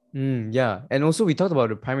 Yeah. And also we talked about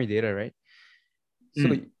the primary data, right? So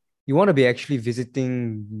Mm. you want to be actually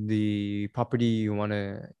visiting the property you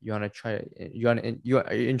wanna try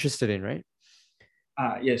are interested in, right?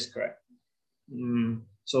 Yes, correct.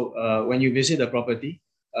 So when you visit the property,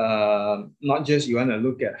 not just you want to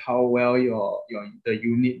look at how well your the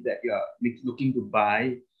unit that you are looking to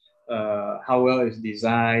buy, how well it's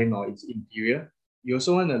designed or its interior. You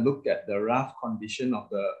also want to look at the rough condition of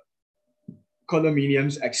the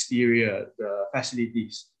condominium's exterior, the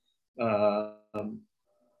facilities. Um,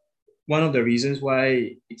 One of the reasons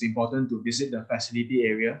why it's important to visit the facility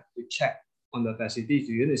area to check on the facilities,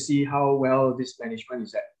 you're going to see how well this management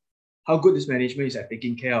is at, how good this management is at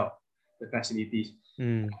taking care of the facilities.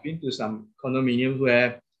 Mm. I've been to some condominiums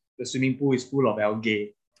where the swimming pool is full of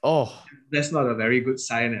algae. Oh, That's not a very good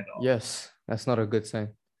sign at all. yes. That's not a good sign.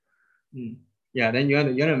 Mm. Yeah, then you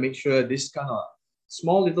want to make sure this kind of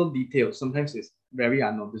small little details, sometimes it's very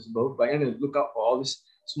unnoticeable, but you want to look out for all these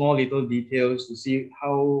small little details to see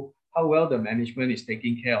how well the management is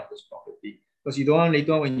taking care of this property. Because you don't want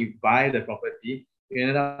later on when you buy the property, you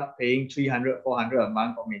end up paying 300, 400 a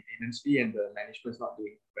month for maintenance fee and the management's not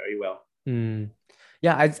doing very well. Mm.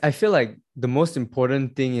 Yeah, I feel like the most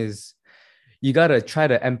important thing is you gotta try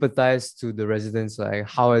to empathize to the residents, like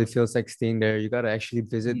how it feels like staying there. You gotta actually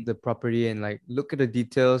visit Mm. the property and like look at the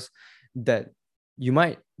details that you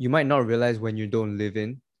might not realize when you don't live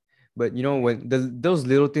in. But you know, when those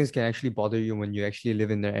little things can actually bother you when you actually live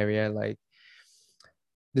in the area, like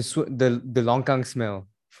the longkang smell,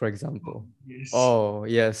 for example. Yes. Oh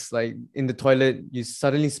yes, like in the toilet, you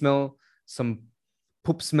suddenly smell some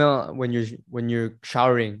poop smell when you're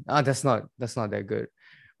showering. That's not that good.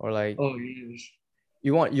 Or like Oh, yes.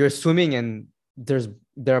 you're swimming and there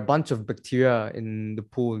are a bunch of bacteria in the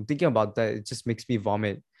pool. Thinking about that, it just makes me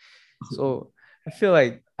vomit. So I feel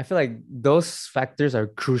like those factors are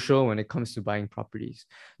crucial when it comes to buying properties.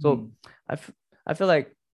 So Mm. I, f- I feel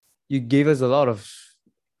like you gave us a lot of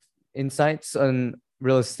insights on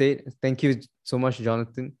real estate. Thank you so much,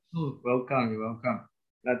 Jonathan. Oh, welcome, you're welcome.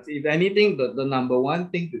 But if anything, the number one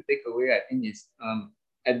thing to take away, I think, is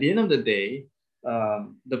at the end of the day,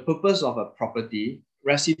 the purpose of a property,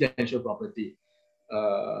 residential property,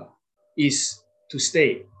 uh, is to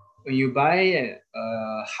stay. When you buy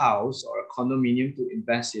a house or a condominium to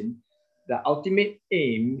invest in, the ultimate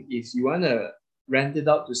aim is you want to rent it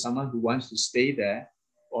out to someone who wants to stay there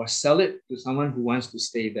or sell it to someone who wants to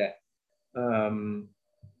stay there. Um,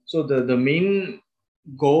 so the main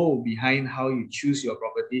goal behind how you choose your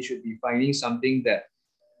property should be finding something that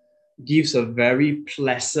gives a very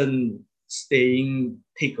pleasant staying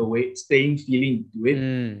feeling to it,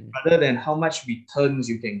 Mm, rather than how much returns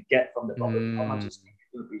you can get from the property, how much mm. is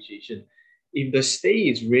capital appreciation. If the stay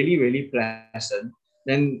is really, really pleasant,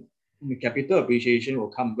 then the capital appreciation will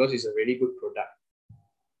come because it's a really good product.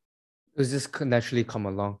 It was just naturally come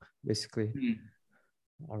along, basically. Mm.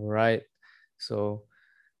 All right. So,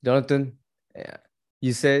 Jonathan, yeah,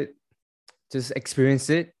 you said just experience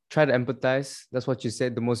it, try to empathize. That's what you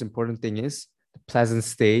said. The most important thing is the pleasant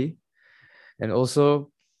stay. And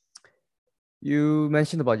also, you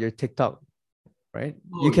mentioned about your TikTok, right?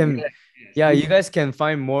 You Oh, can, yes, yes. yeah, Do you guys can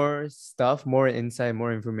find more stuff, more insight,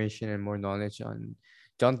 more information, and more knowledge on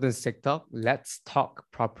Jonathan's TikTok. Let's talk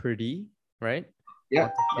property, right? On yeah,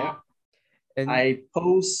 yeah. TikTok. And I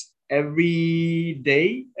post every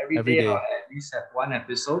day. Every every day I'll day, at least have one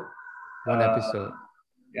episode. one Uh, episode.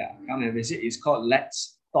 yeah, come and visit. It's called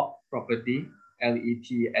Let's Talk Property.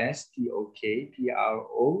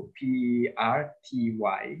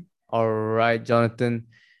 LETSTOKPROPERTY. All right, Jonathan.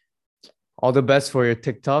 All the best for your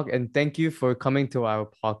TikTok. And thank you for coming to our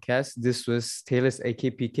podcast. This was Taylor's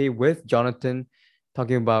AKPK with Jonathan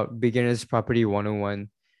talking about Beginner's Property 101.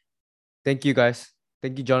 Thank you, guys.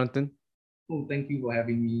 Thank you, Jonathan. Oh, thank you for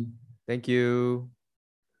having me. Thank you.